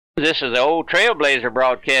This is the old Trailblazer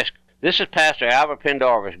broadcast. This is Pastor Albert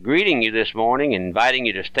Pendarvis greeting you this morning and inviting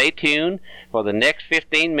you to stay tuned for the next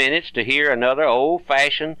 15 minutes to hear another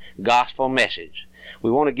old-fashioned gospel message.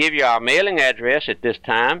 We want to give you our mailing address at this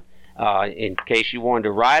time in case you wanted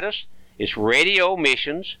to write us. It's Radio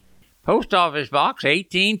Missions, Post Office Box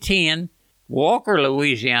 1810, Walker,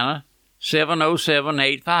 Louisiana,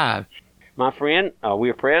 70785. My friend, we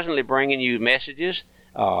are presently bringing you messages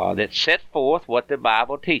that set forth what the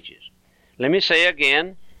Bible teaches. Let me say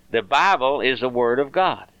again, the Bible is the Word of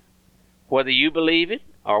God. Whether you believe it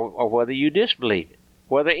or whether you disbelieve it,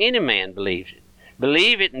 whether any man believes it.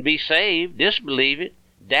 Believe it and be saved, disbelieve it,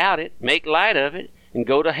 doubt it, make light of it, and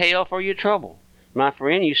go to hell for your trouble. My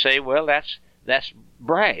friend, you say, well, that's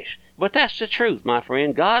brash. But that's the truth, my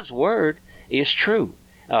friend. God's Word is true.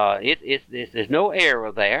 There's no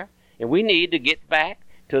error there, and we need to get back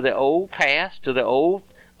to the old past, to the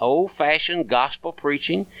old-fashioned gospel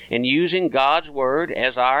preaching and using God's Word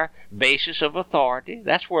as our basis of authority.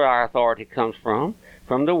 That's where our authority comes from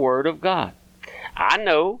the Word of God. I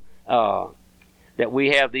know that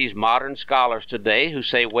we have these modern scholars today who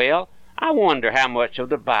say, well, I wonder how much of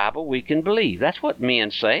the Bible we can believe. That's what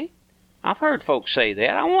men say. I've heard folks say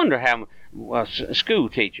that. I wonder how school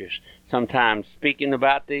teachers sometimes speaking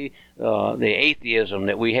about the atheism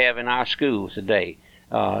that we have in our schools today.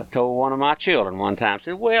 Told one of my children one time,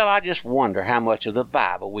 said, well, I just wonder how much of the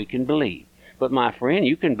Bible we can believe. But my friend,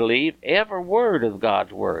 you can believe every word of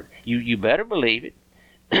God's Word. You better believe it.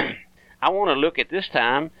 I want to look at this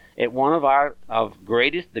time at one of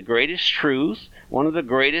the greatest truths, one of the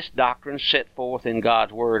greatest doctrines set forth in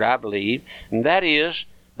God's Word, I believe, and that is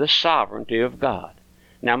the sovereignty of God.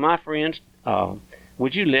 Now, my friends,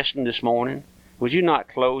 would you listen this morning? Would you not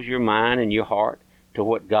close your mind and your heart to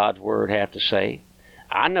what God's Word has to say?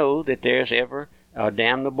 I know that there's ever a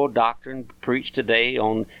damnable doctrine preached today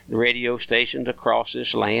on the radio stations across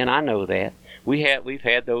this land. I know that. We've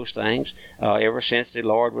had those things ever since the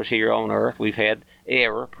Lord was here on earth. We've had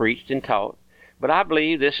error preached and taught. But I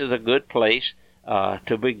believe this is a good place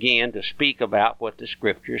to begin to speak about what the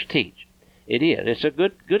Scriptures teach. It is. It's a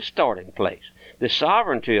good starting place. The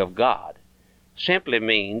sovereignty of God simply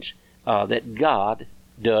means that God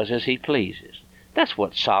does as He pleases. That's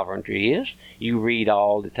what sovereignty is. You read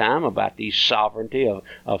all the time about the sovereignty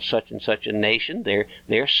of such and such a nation.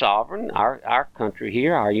 They're sovereign. Our country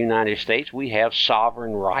here, our United States, we have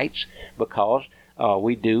sovereign rights because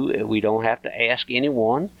we don't have to ask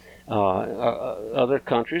anyone, other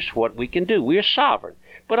countries, what we can do. We're sovereign.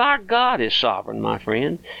 But our God is sovereign, my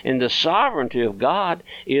friend. And the sovereignty of God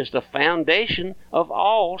is the foundation of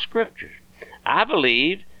all Scriptures. I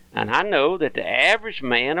believe and I know that the average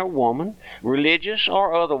man or woman, religious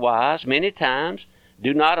or otherwise, many times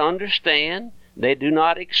do not understand, they do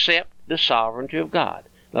not accept the sovereignty of God.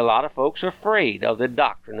 A lot of folks are afraid of the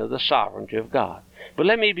doctrine of the sovereignty of God. But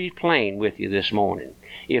let me be plain with you this morning.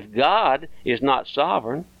 If God is not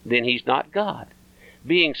sovereign, then He's not God.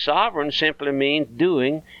 Being sovereign simply means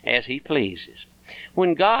doing as He pleases.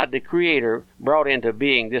 When God, the Creator, brought into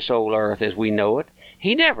being this old earth as we know it,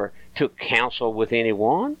 He never took counsel with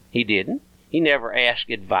anyone. He didn't. He never asked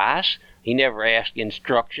advice. He never asked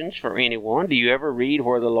instructions for anyone. Do you ever read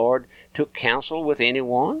where the Lord took counsel with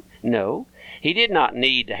anyone? No. He did not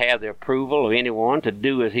need to have the approval of anyone to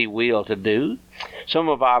do as He willed to do. Some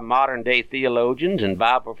of our modern-day theologians and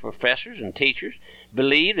Bible professors and teachers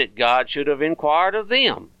believe that God should have inquired of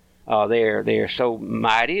them. They're so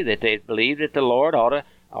mighty that they believe that the Lord ought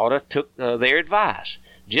to took their advice.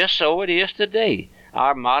 Just so it is today.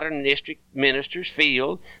 Our modernistic ministers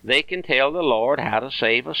feel they can tell the Lord how to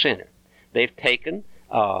save a sinner. They've taken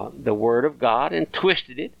the Word of God and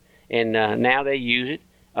twisted it, and now they use it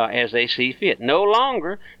as they see fit. No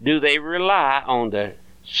longer do they rely on the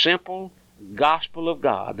simple gospel of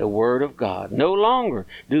God, the Word of God. No longer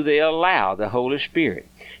do they allow the Holy Spirit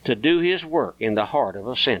to do His work in the heart of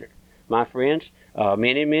a sinner. My friends,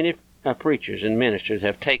 many preachers and ministers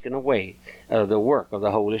have taken away the work of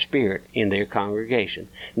the Holy Spirit in their congregation.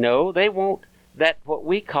 No, they want that what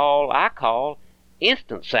I call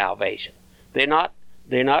instant salvation. They're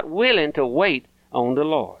not willing to wait on the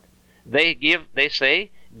Lord. They say,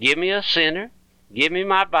 give me a sinner, give me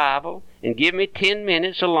my Bible, and give me 10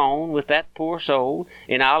 minutes alone with that poor soul,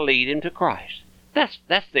 and I'll lead him to Christ. That's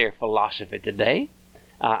their philosophy today.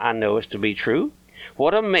 I know it's to be true.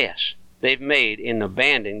 What a mess they've made in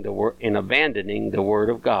abandoning the Word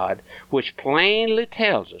of God, which plainly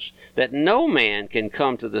tells us that no man can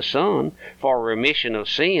come to the Son for remission of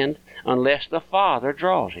sin unless the Father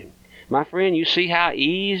draws him. My friend, you see how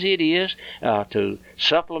easy it is to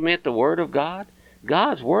supplement the Word of God,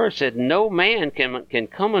 God's word said, no man can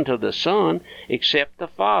come unto the Son except the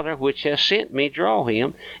Father which has sent me draw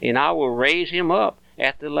him, and I will raise him up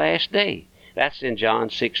at the last day. That's in John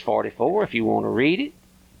 6:44 if you want to read it.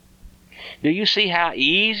 Do you see how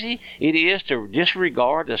easy it is to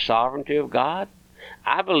disregard the sovereignty of God?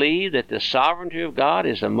 I believe that the sovereignty of God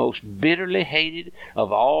is the most bitterly hated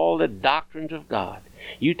of all the doctrines of God.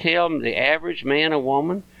 You tell them, the average man or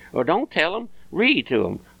woman, or don't tell them, read to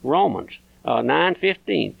them Romans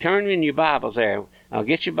 9:15. Turn in your Bibles there.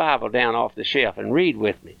 Get your Bible down off the shelf and read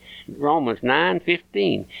with me. Romans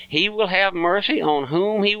 9:15. He will have mercy on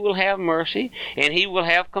whom he will have mercy, and he will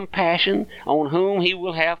have compassion on whom he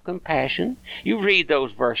will have compassion. You read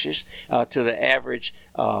those verses to the average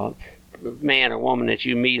man or woman that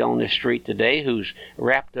you meet on the street today who's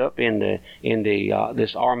wrapped up in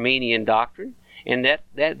this Armenian doctrine, and that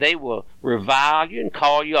they will revile you and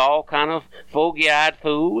call you all kind of foggy-eyed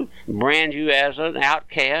fool, brand you as an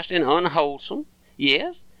outcast and unwholesome.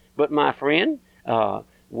 Yes, but my friend,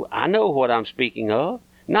 I know what I'm speaking of.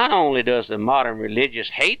 Not only does the modern religious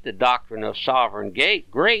hate the doctrine of sovereign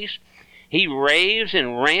grace, he raves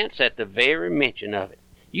and rants at the very mention of it.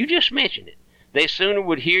 You just mentioned it. They sooner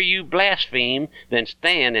would hear you blaspheme than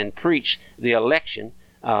stand and preach the election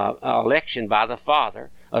by the Father,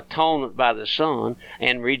 atonement by the Son,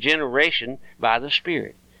 and regeneration by the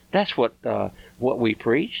Spirit. That's what we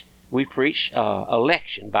preach. We preach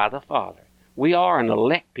election by the Father. We are an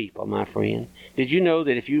elect people, my friend. Did you know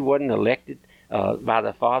that if you wasn't elected by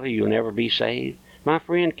the Father, you'll never be saved? My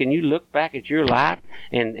friend, can you look back at your life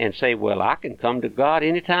and say, well, I can come to God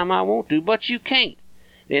anytime I want to, but you can't.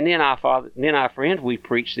 And then our friends, we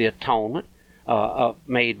preach the atonement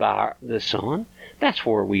made by the Son. That's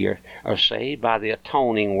where we are saved, by the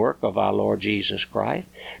atoning work of our Lord Jesus Christ,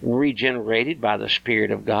 regenerated by the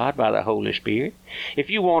Spirit of God, by the Holy Spirit. If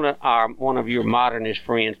you want one of your modernist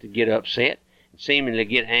friends to get upset, seemingly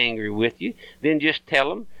get angry with you, then just tell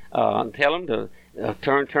them to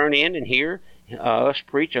turn in and hear us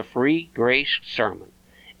preach a free grace sermon.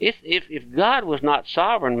 If God was not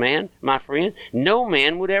sovereign, man, my friend, no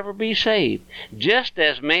man would ever be saved. Just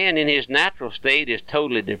as man in his natural state is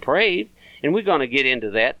totally depraved, and we're going to get into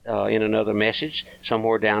that in another message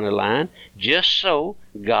somewhere down the line, just so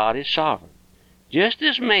God is sovereign. Just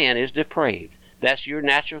as man is depraved. That's your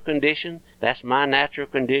natural condition. That's my natural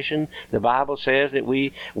condition. The Bible says that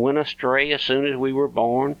we went astray as soon as we were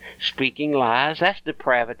born, speaking lies. That's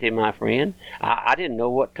depravity, my friend. I didn't know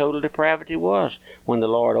what total depravity was when the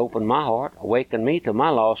Lord opened my heart, awakened me to my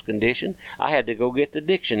lost condition. I had to go get the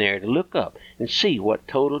dictionary to look up and see what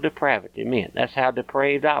total depravity meant. That's how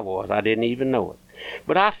depraved I was. I didn't even know it.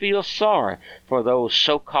 But I feel sorry for those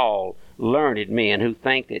so-called learned men who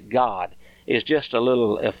think that God is just a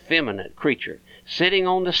little effeminate creature sitting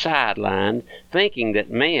on the sideline thinking that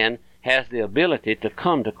man has the ability to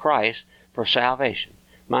come to Christ for salvation.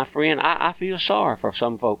 My friend, I feel sorry for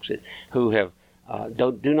some folks who have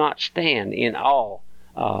do not stand in awe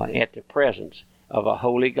at the presence of a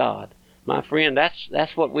holy God. My friend,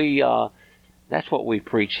 that's what we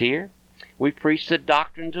preach here. We preach the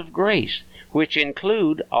doctrines of grace, which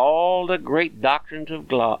include all the great doctrines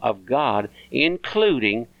of God,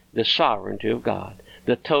 including the sovereignty of God,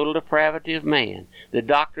 the total depravity of man, the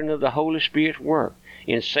doctrine of the Holy Spirit's work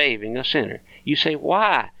in saving a sinner. You say,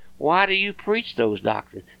 why? Why do you preach those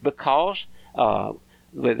doctrines? Because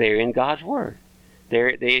they're in God's Word. They're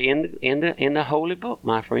in the Holy Book,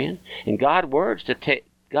 my friend. And God's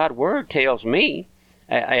Word tells me,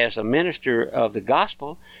 as a minister of the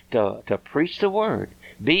gospel, to preach the Word.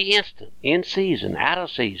 Be instant, in season, out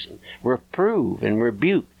of season, reprove and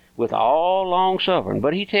rebuke with all long suffering.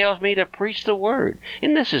 But he tells me to preach the Word.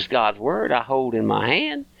 And this is God's Word I hold in my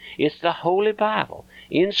hand. It's the Holy Bible,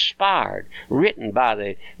 inspired, written by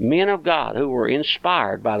the men of God who were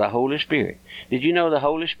inspired by the Holy Spirit. Did you know the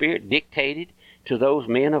Holy Spirit dictated to those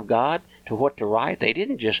men of God to what to write? They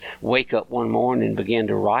didn't just wake up one morning and begin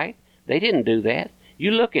to write. They didn't do that.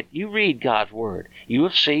 You read God's Word. You will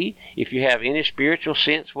see, if you have any spiritual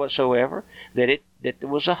sense whatsoever, that there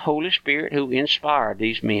was a Holy Spirit who inspired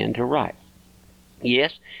these men to write.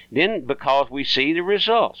 Yes, then because we see the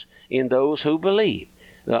results in those who believe.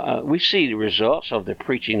 We see the results of the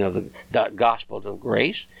preaching of the gospel of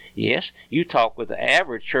grace. Yes, you talk with the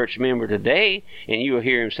average church member today, and you'll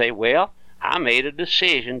hear him say, well, I made a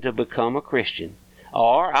decision to become a Christian.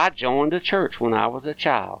 Or I joined the church when I was a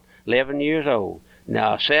child, 11 years old.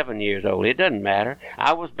 Now, 7 years old. It doesn't matter.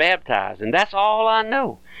 I was baptized, and that's all I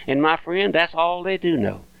know. And my friend, that's all they do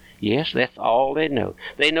know. Yes, that's all they know.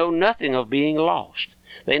 They know nothing of being lost.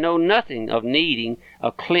 They know nothing of needing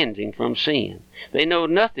a cleansing from sin. They know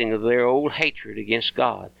nothing of their old hatred against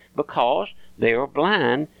God because they are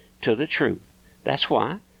blind to the truth. That's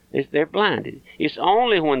why they're blinded. It's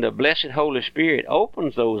only when the blessed Holy Spirit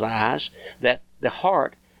opens those eyes, that the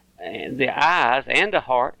heart, the eyes and the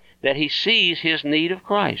heart, that he sees his need of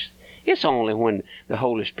Christ. It's only when the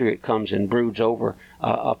Holy Spirit comes and broods over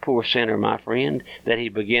a poor sinner, my friend, that he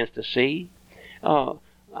begins to see. I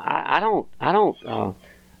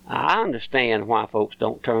understand why folks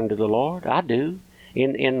don't turn to the Lord. I do.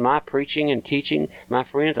 In my preaching and teaching, my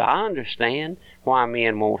friends, I understand why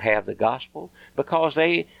men won't have the gospel, because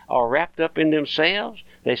they are wrapped up in themselves.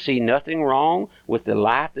 They see nothing wrong with the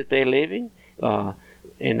life that they're living,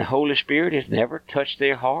 and the Holy Spirit has never touched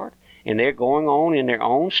their heart, and they're going on in their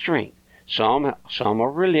own strength. Some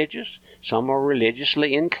are religious. Some are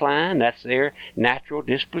religiously inclined. That's their natural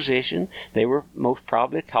disposition. They were most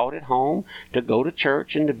probably taught at home to go to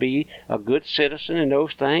church and to be a good citizen and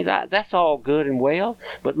those things. That's all good and well,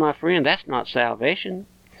 but my friend, that's not salvation.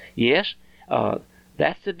 Yes,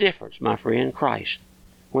 that's the difference, my friend, Christ.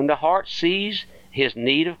 When the heart sees his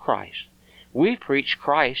need of Christ, we preach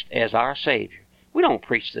Christ as our Savior. We don't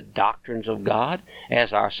preach the doctrines of God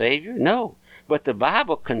as our Savior, no. But the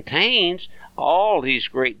Bible contains all these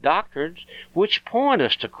great doctrines which point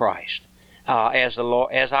us to Christ as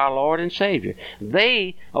our Lord and Savior.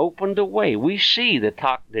 They open the way. We see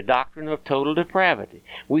the doctrine of total depravity.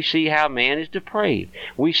 We see how man is depraved.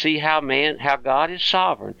 We see how God is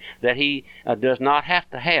sovereign, that he does not have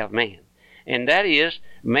to have man. And that is,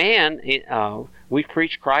 man, we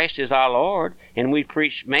preach Christ as our Lord, and we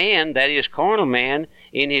preach man, that is carnal man,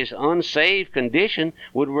 in his unsaved condition,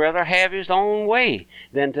 would rather have his own way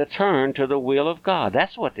than to turn to the will of God.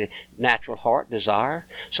 That's what the natural heart desires.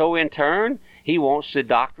 So in turn, he wants the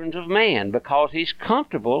doctrines of man because he's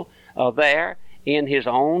comfortable there in his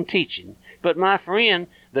own teaching. But my friend,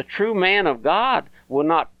 the true man of God will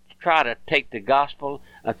not try to take the gospel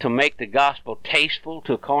to make the gospel tasteful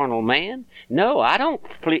to carnal man. No, I don't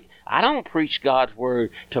preach God's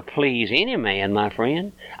word to please any man, my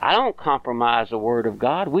friend. I don't compromise the word of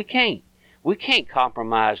God. We can't. We can't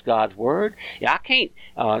compromise God's word. I can't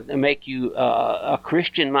make you a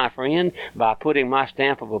Christian, my friend, by putting my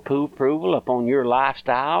stamp of approval upon your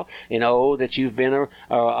lifestyle. That you've been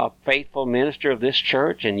a faithful minister of this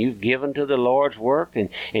church, and you've given to the Lord's work, and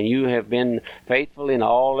you have been faithful in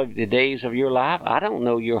all of the days of your life. I don't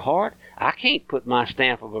know your heart. I can't put my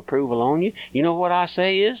stamp of approval on you. You know what I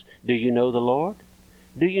say is, do you know the Lord?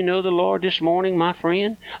 Do you know the Lord this morning, my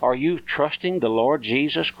friend? Are you trusting the Lord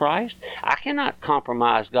Jesus Christ? I cannot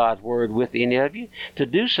compromise God's word with any of you. To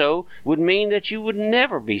do so would mean that you would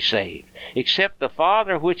never be saved, except the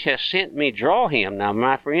Father which has sent me draw him. Now,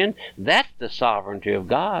 my friend, that's the sovereignty of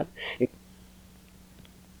God.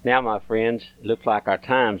 Now, my friends, it looks like our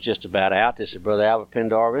time's just about out. This is Brother Albert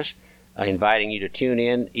Pendarvis inviting you to tune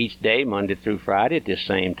in each day, Monday through Friday at this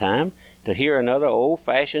same time, to hear another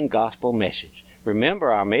old-fashioned gospel message.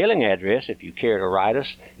 Remember, our mailing address, if you care to write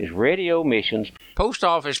us, is Radio Missions, Post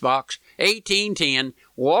Office Box 1810,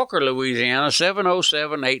 Walker, Louisiana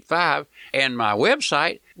 70785, and my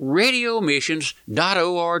website,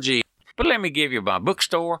 radiomissions.org. But let me give you my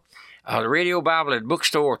bookstore, the Radio Bible at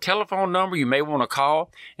Bookstore telephone number you may want to call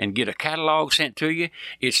and get a catalog sent to you.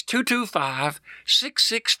 It's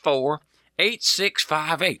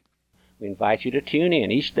 225-664-8658. We invite you to tune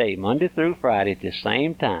in each day, Monday through Friday at the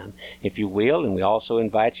same time, if you will. And we also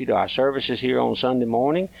invite you to our services here on Sunday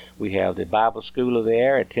morning. We have the Bible School of the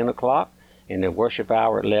Air at 10 o'clock and the worship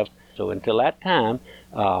hour at 11. So until that time,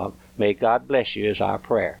 may God bless you is our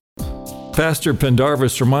prayer. Pastor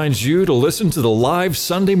Pendarvis reminds you to listen to the live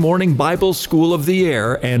Sunday morning Bible School of the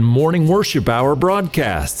Air and morning worship hour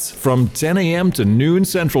broadcasts from 10 a.m. to noon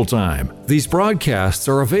Central Time. These broadcasts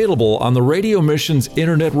are available on the Radio Missions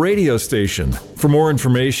Internet radio station. For more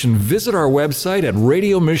information, visit our website at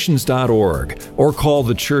radiomissions.org or call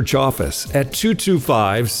the church office at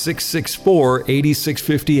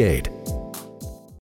 225-664-8658.